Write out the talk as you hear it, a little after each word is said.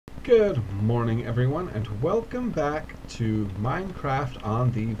Good morning, everyone, and welcome back to Minecraft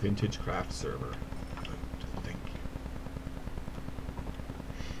on the Vintagecraft server. Thank you.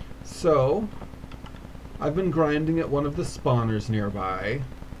 So, I've been grinding at one of the spawners nearby,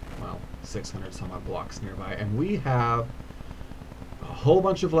 well, 600 some odd blocks nearby, and we have a whole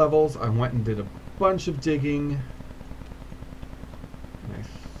bunch of levels. I went and did a bunch of digging, and I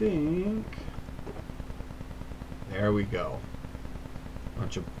think... there we go.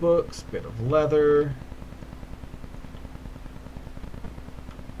 Bunch of books, bit of leather.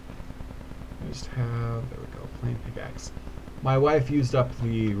 I just have, there we go, plain pickaxe. My wife used up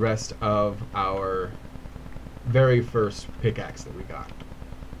the rest of our very first pickaxe that we got.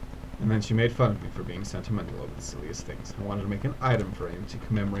 And then she made fun of me for being sentimental over the silliest things. I wanted to make an item frame to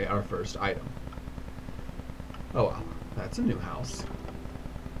commemorate our first item. Oh well, that's a new house.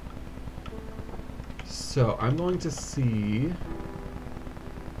 So I'm going to see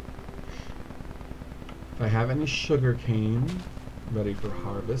if I have any sugar cane ready for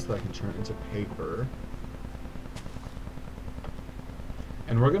harvest that I can turn into paper.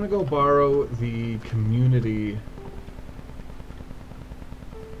 And we're going to go borrow the community...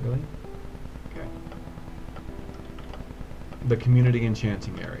 Really? Okay. The community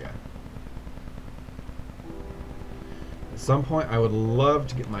enchanting area. At some point I would love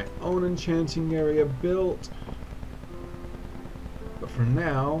to get my own enchanting area built. But for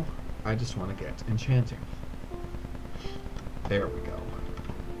now, I just want to get enchanting. There we go. Over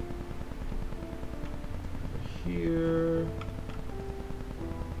here.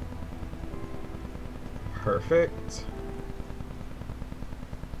 Perfect.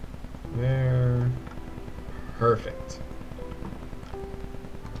 There. Perfect.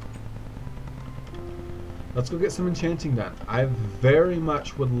 Let's go get some enchanting done. I very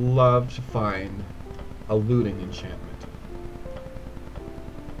much would love to find a looting enchantment.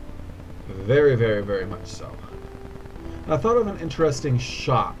 Very, very, very much so. I thought of an interesting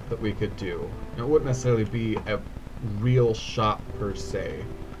shop that we could do. It wouldn't necessarily be a real shop per se,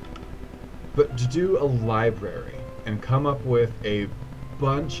 but to do a library and come up with a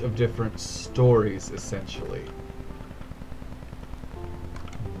bunch of different stories, essentially.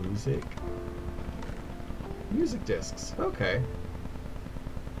 Music discs, okay.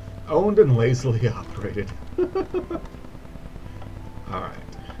 Owned and lazily operated. Alright.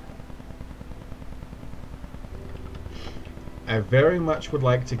 I very much would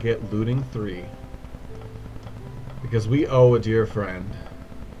like to get Looting 3, because we owe a dear friend.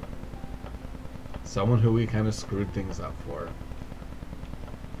 Someone who we kind of screwed things up for.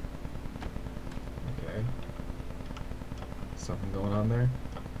 Okay. Something going on there?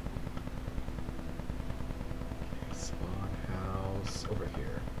 Okay, spawn house over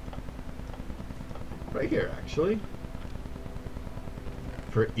here. Right here, actually.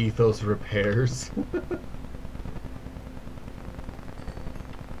 For Ethos repairs.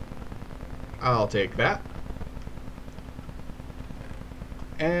 I'll take that.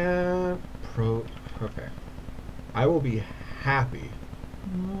 And okay. I will be happy,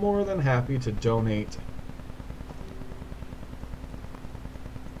 more than happy, to donate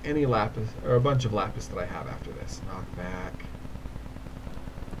any lapis, or a bunch of lapis that I have after this. Knockback.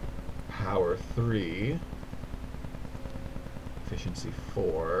 Power 3. Efficiency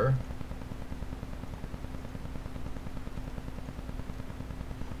 4.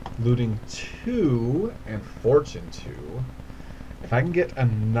 Looting 2 and Fortune 2. If I can get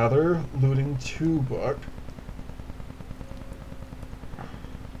another Looting 2 book,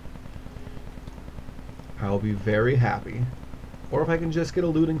 I'll be very happy. Or if I can just get a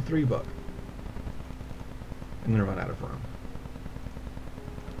Looting 3 book. I'm going to run out of room.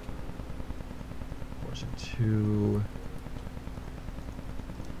 Fortune 2.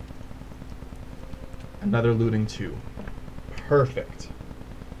 Another Looting 2. Perfect.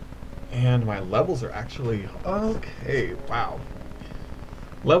 And my levels are actually... okay, wow.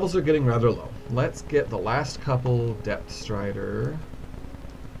 Levels are getting rather low. Let's get the last couple Depth Strider.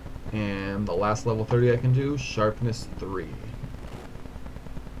 And the last level 30 I can do, Sharpness 3.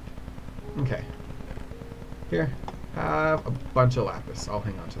 Okay. Here, have a bunch of lapis. I'll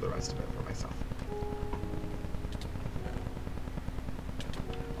hang on to the rest of it for myself.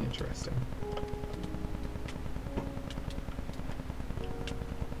 Interesting.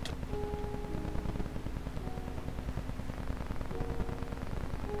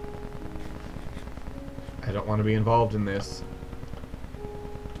 I don't want to be involved in this,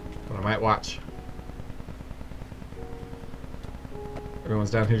 but I might watch.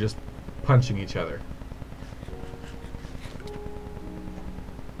 Everyone's down here just punching each other.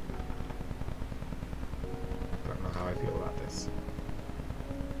 Don't know how I feel about this.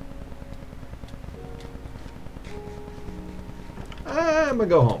 I'm gonna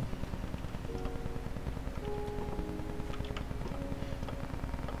go home.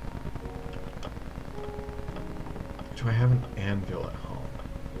 Do I have an anvil at home?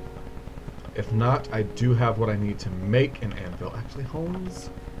 If not, I do have what I need to make an anvil. Actually, homes...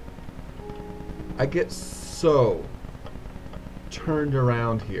 I get so turned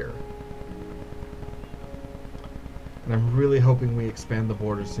around here. And I'm really hoping we expand the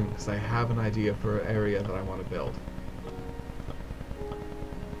border soon because I have an idea for an area that I want to build.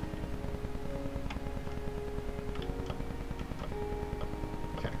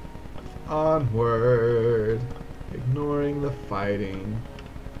 Okay. Onward. Ignoring the fighting.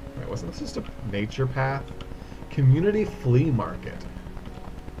 Wait, wasn't this just a nature path? Community flea market.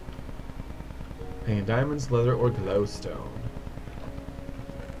 Paying diamonds, leather, or glowstone.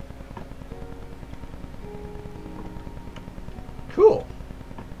 Cool.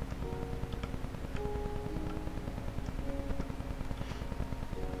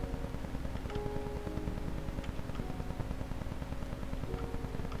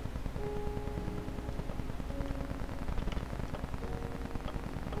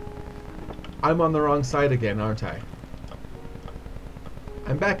 I'm on the wrong side again, aren't I?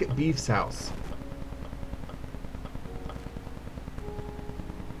 I'm back at Beef's house.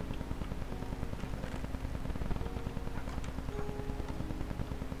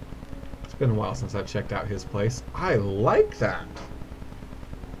 It's been a while since I've checked out his place. I like that.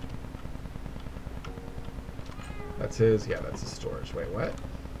 That's his, yeah, that's his storage. Wait, what?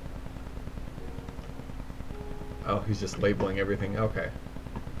 Oh, he's just labeling everything. Okay.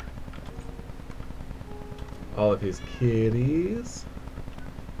 All of his kitties.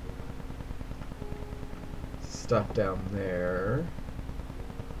 Stuff down there.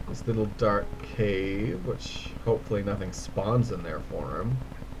 This little dark cave, which hopefully nothing spawns in there for him.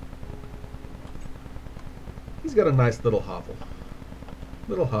 He's got a nice little hovel.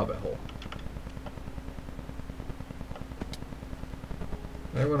 Little hobbit hole.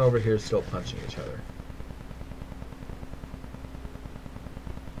 Everyone over here is still punching each other.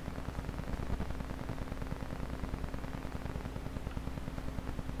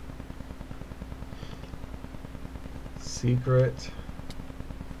 Secret.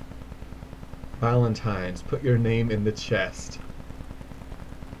 Valentines. Put your name in the chest.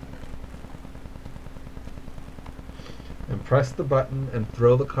 And press the button and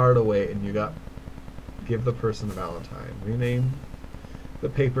throw the card away and you got... Give the person a Valentine. Rename the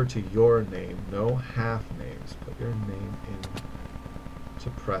paper to your name. No half names. Put your name in to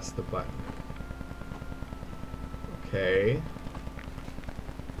press the button. Okay.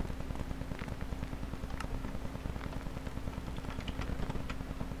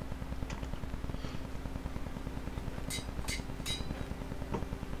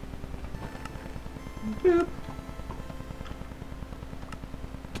 Boop.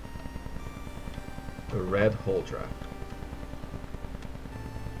 The red Holdra.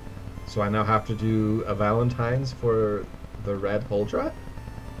 So I now have to do a Valentine's for the red Holdra?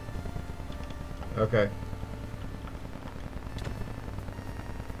 Okay.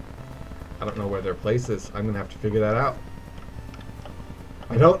 I don't know where their place is. I'm gonna have to figure that out.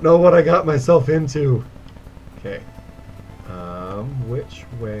 I don't know what I got myself into. Okay. Which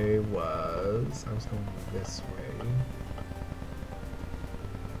way was... I was going this way.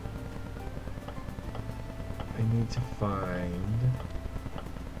 I need to find...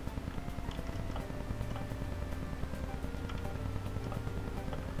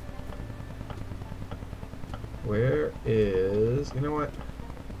 Where is... You know what?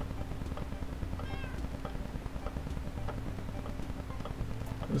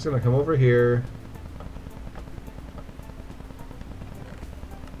 I'm just gonna come over here.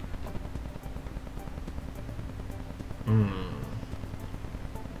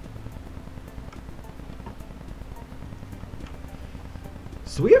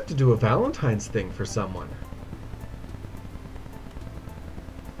 So we have to do a Valentine's thing for someone.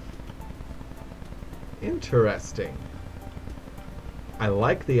 Interesting. I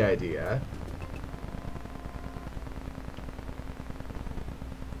like the idea.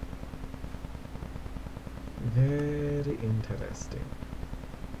 Very interesting.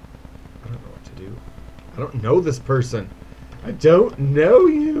 I don't know what to do. I don't know this person. I don't know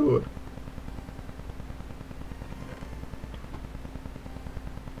you.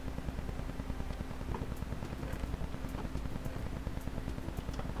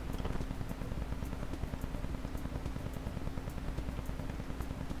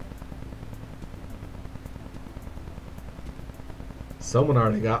 Someone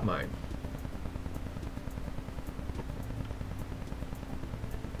already got mine.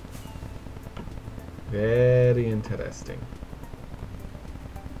 Very interesting.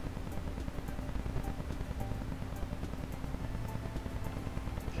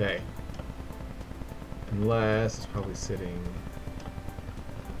 Okay. Unless it's probably sitting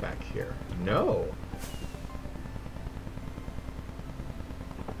back here. No.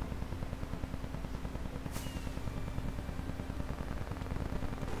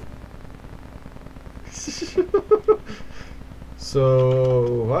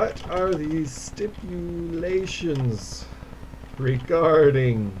 So, what are these stipulations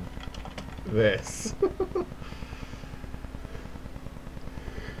regarding this?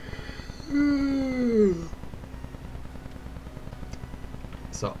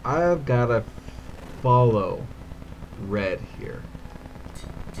 So I've got to follow red here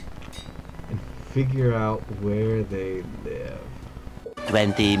and figure out where they live.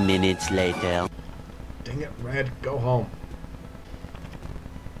 20 minutes later. Dang it, red, go home.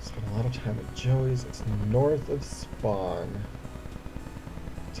 Spent a lot of time at Joey's. It's north of spawn.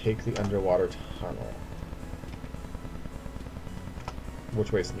 Take the underwater tunnel.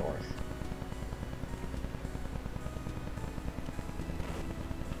 Which way's north?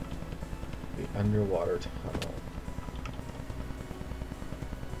 The underwater tunnel.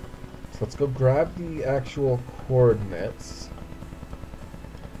 So let's go grab the actual coordinates.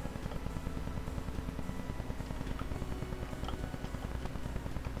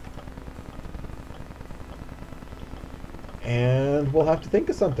 And we'll have to think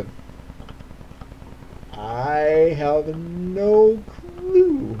of something. I have no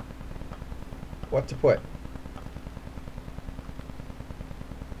clue what to put.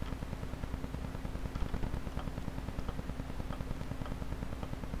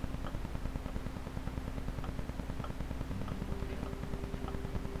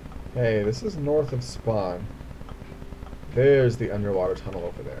 Hey, this is north of spawn. There's the underwater tunnel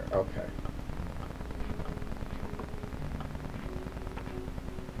over there. Okay.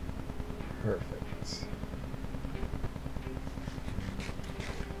 Perfect.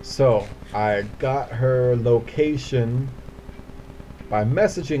 So, I got her location by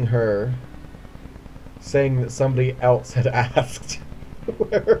messaging her saying that somebody else had asked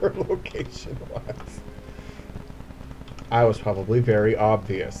where her location was. I was probably very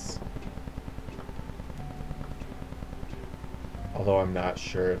obvious. Although I'm not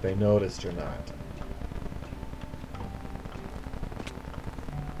sure if they noticed or not.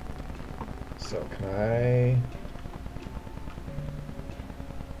 So can I...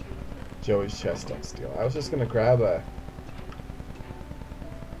 Joey's chest don't steal. I was just gonna grab a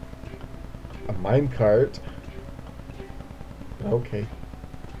minecart. Okay.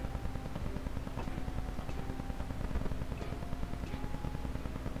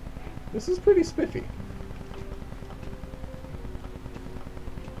 This is pretty spiffy.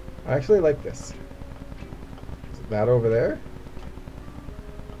 I actually like this. Is it that over there?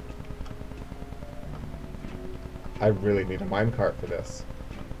 I really need a minecart for this.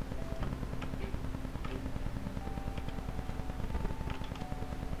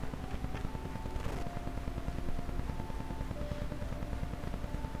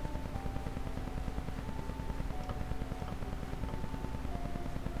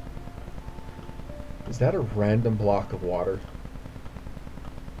 Is that a random block of water?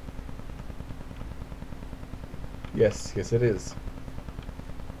 Yes, yes it is.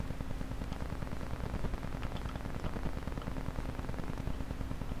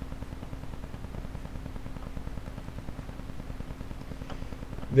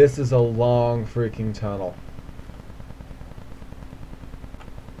 This is a long freaking tunnel.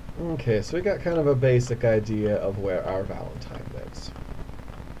 Okay, so we got kind of a basic idea of where our Valentine lives.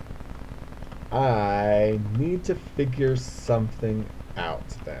 I need to figure something out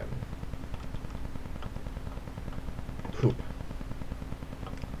then. Poop.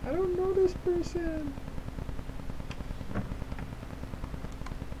 I don't know this person.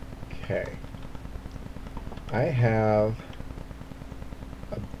 Okay. I have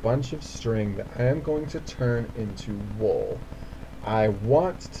a bunch of string that I am going to turn into wool. I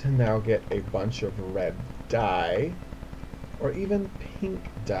want to now get a bunch of red dye, or even pink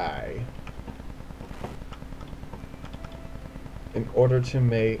dye, in order to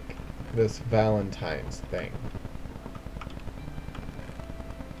make this Valentine's thing.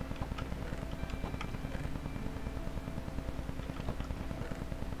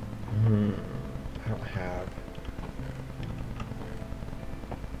 I don't have...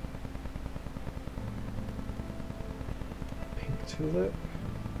 pink tulip,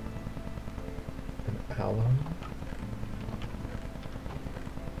 an alum.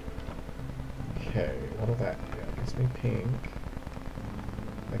 Okay, what'll that do? That gives me pink.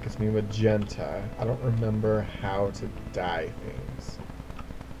 That gives me magenta. I don't remember how to dye things.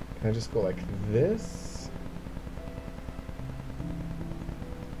 Can I just go like this?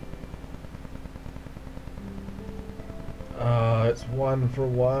 it's 1 for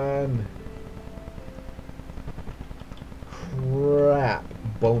 1. Crap.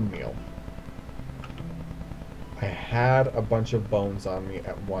 Bone meal. I had a bunch of bones on me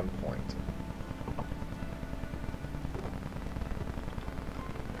at one point.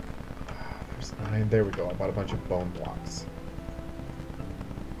 There's 9. There we go. I bought a bunch of bone blocks.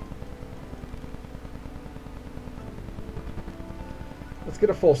 Let's get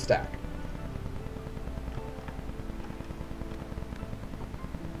a full stack.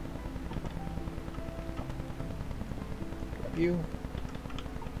 Grab you.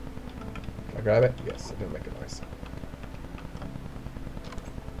 Can I grab it? Yes, it didn't make a noise.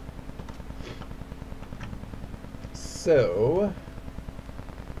 So,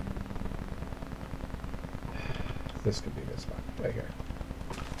 this could be a good spot, right here.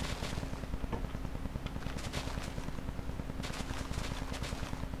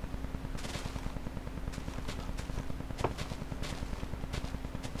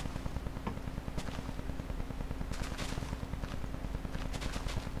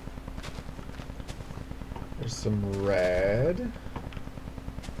 There's some red.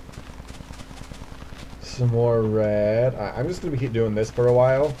 Some more red. I'm just going to keep doing this for a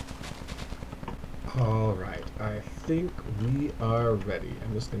while. Alright, I think we are ready.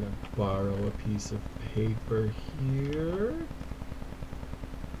 I'm just going to borrow a piece of paper here.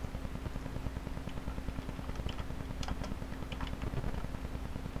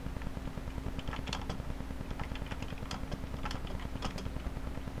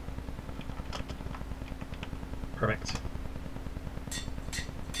 Perfect.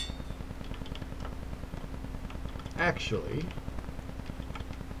 Actually,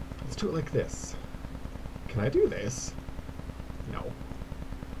 let's do it like this. Can I do this? No.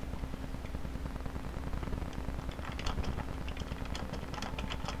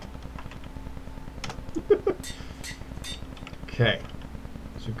 Okay.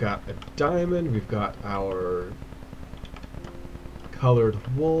 So we've got a diamond, we've got our colored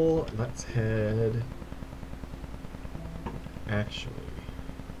wool. Let's head... Actually,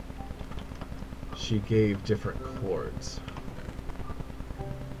 she gave different chords.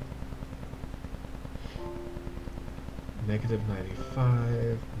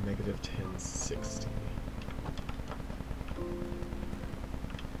 -95, -1060.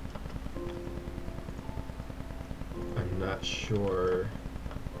 I'm not sure.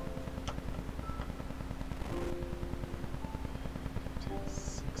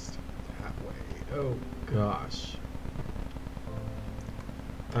 1060 that way. Oh gosh.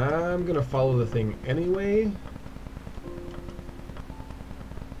 I'm gonna follow the thing anyway.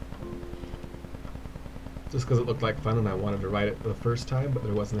 Just because it looked like fun and I wanted to ride it the first time, but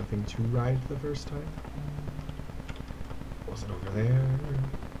there wasn't anything to ride the first time. Was it over there?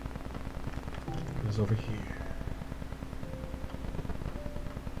 It was over here.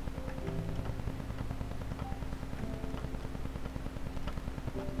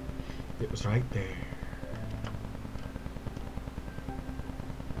 It was right there.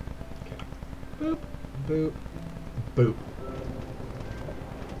 Boop, boop, boop.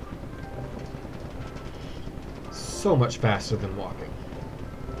 So much faster than walking.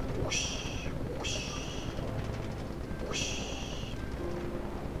 Whoosh, whoosh, whoosh.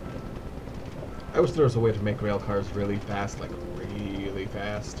 I wish there was a way to make rail cars really fast, like really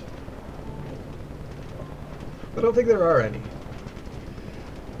fast. But I don't think there are any.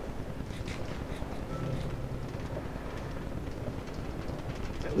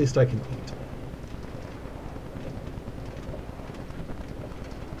 At least I can eat.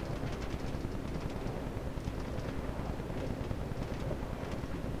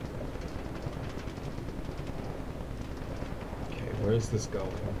 Where's this going?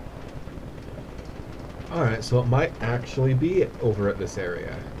 Alright, so it might actually be over at this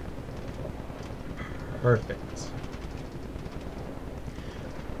area. Perfect.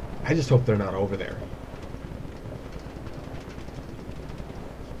 I just hope they're not over there.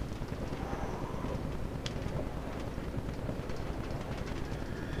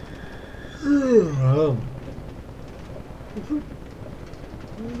 Zoop,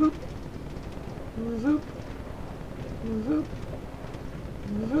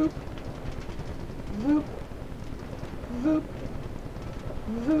 zoop, zoop,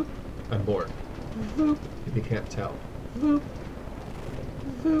 zoop. I'm bored. Zoop. If you can't tell. Zoop,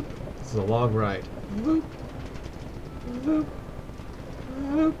 zoop. This is a long ride. Zoop, zoop,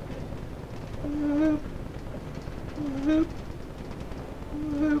 zoop, zoop, zoop,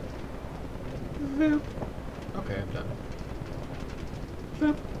 zoop, zoop. Okay, I'm done.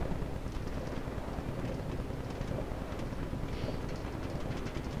 Zoop.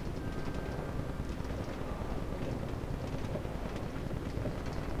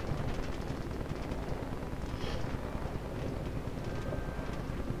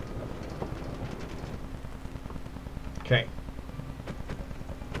 Okay.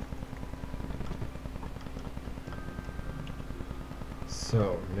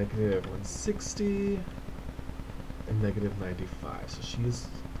 So, negative 160 and negative 95. So she's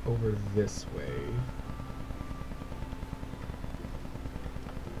over this way.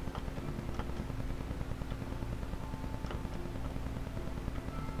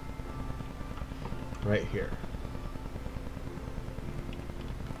 Right here.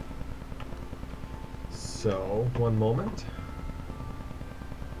 So, one moment.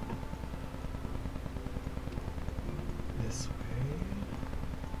 This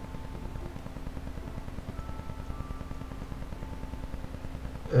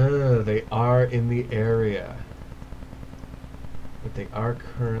way. They are in the area. But they are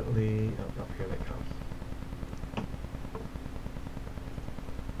currently... Oh, here they come.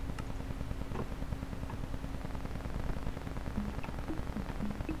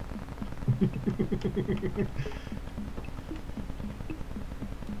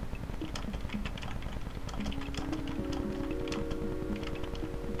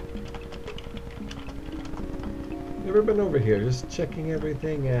 Never been over here, just checking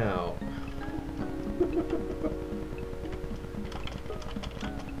everything out.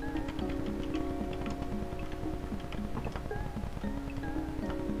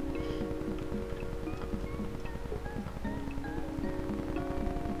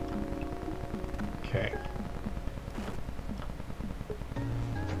 Okay.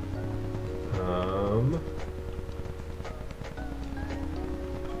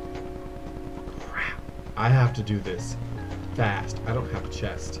 Crap. I have to do this fast. I don't have a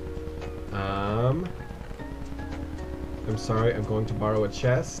chest. I'm sorry, I'm going to borrow a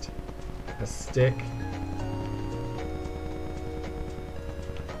chest, a stick,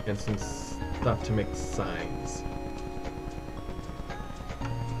 and some stuff to make signs.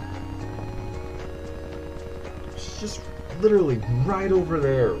 It's just literally right over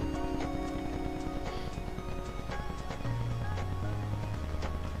there.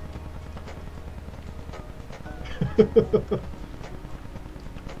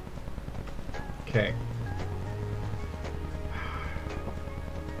 Okay.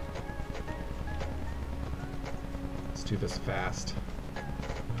 Let's do this fast.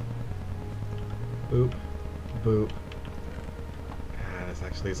 Boop. Boop. Ah, this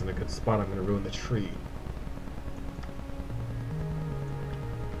actually isn't a good spot. I'm going to ruin the tree.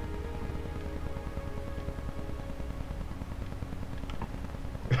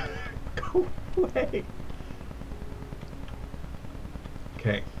 Go away.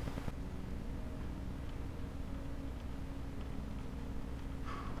 Okay.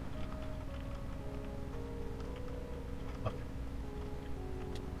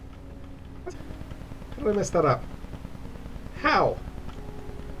 How did I mess that up? How?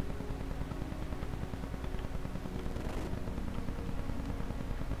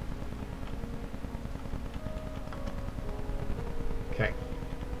 Okay.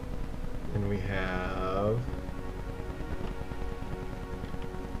 And we have...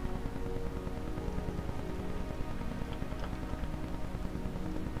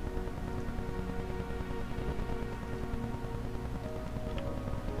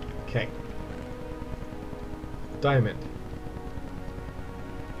 Okay. Diamond.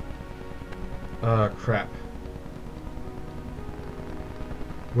 Crap.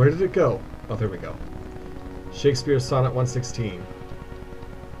 Where did it go? Oh, there we go. Shakespeare's Sonnet 116.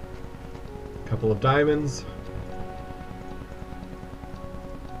 Couple of diamonds.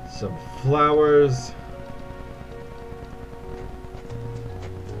 Some flowers.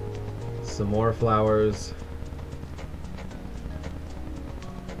 Some more flowers.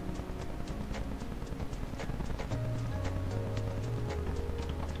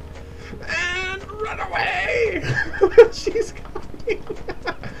 And run away! She's coming!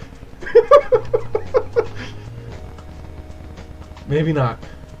 Maybe not.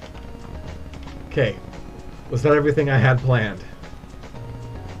 Okay. Was that everything I had planned?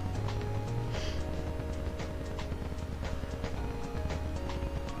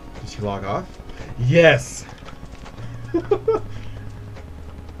 Did she log off? Yes!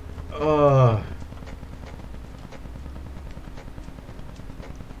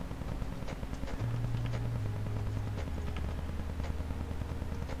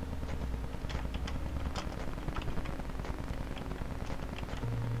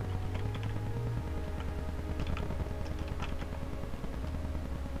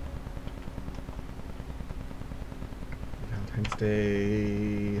 Valentine's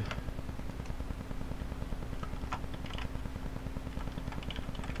Day.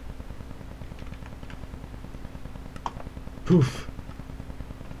 Poof.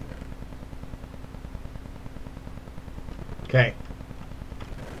 Okay.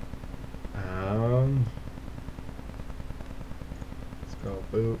 Let's go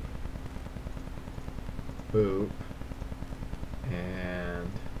boop. Boop.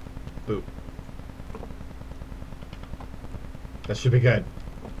 And boop. That should be good.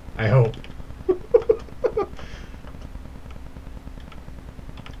 I hope.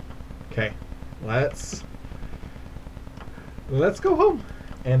 Okay. Let's go home.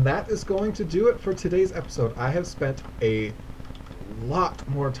 And that is going to do it for today's episode. I have spent a lot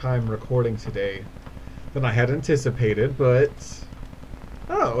more time recording today than I had anticipated, but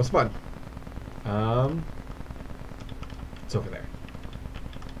I don't know, it was fun. It's over there.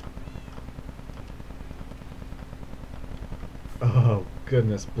 Oh,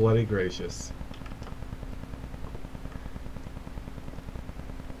 goodness, bloody gracious.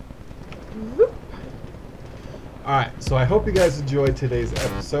 Alright, so I hope you guys enjoyed today's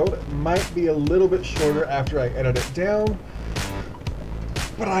episode. It might be a little bit shorter after I edit it down,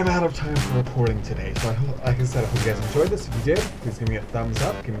 but I'm out of time for recording today. So like I said, I hope you guys enjoyed this. If you did, please give me a thumbs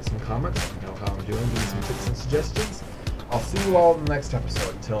up, give me some comments, let me know how I'm doing, give me some tips and suggestions. I'll see you all in the next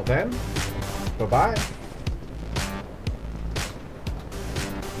episode. Until then, bye-bye.